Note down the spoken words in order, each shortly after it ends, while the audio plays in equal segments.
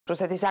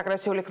რუსეთის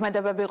აგრესიული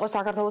ქმედებები იყო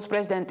საქართველოს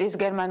პრეზიდენტის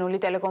გერმანული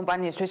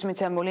ტელეკომპანიისთვის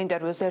მიცემული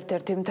ინტერვიუს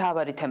ერთ-ერთი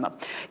მთავარი თემა.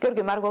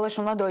 გიორგი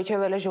მარგველაშვილმა დოიჩე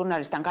ველეს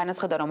ჟურნალისტთან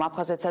განაცხადა, რომ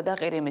აფხაზეთსა და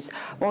ყირიმის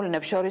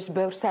მოვლენებს შორის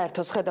ბევრ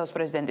საერთოს ხედავს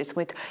პრეზიდენტის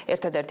თქმით.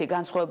 ერთადერთი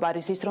განსხვავება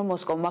არის ის, რომ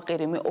მოსკოვმა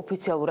ყირიმი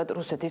ოფიციალურად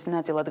რუსეთის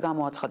ნაწილად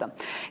გამოაცხადა.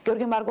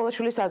 გიორგი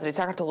მარგველაშვილის აზრით,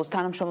 საქართველოს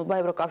თანამშრომლობა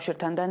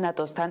ევროკავშირთან და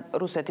ნატოსთან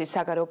რუსეთის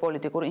საგარეო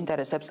პოლიტიკურ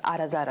ინტერესებს არ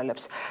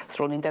აზარალებს.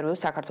 სრულ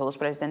ინტერვიუს საქართველოს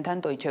პრეზიდენტთან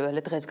დოიჩე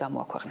ველე დღეს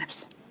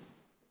გამოაქვეყნებს.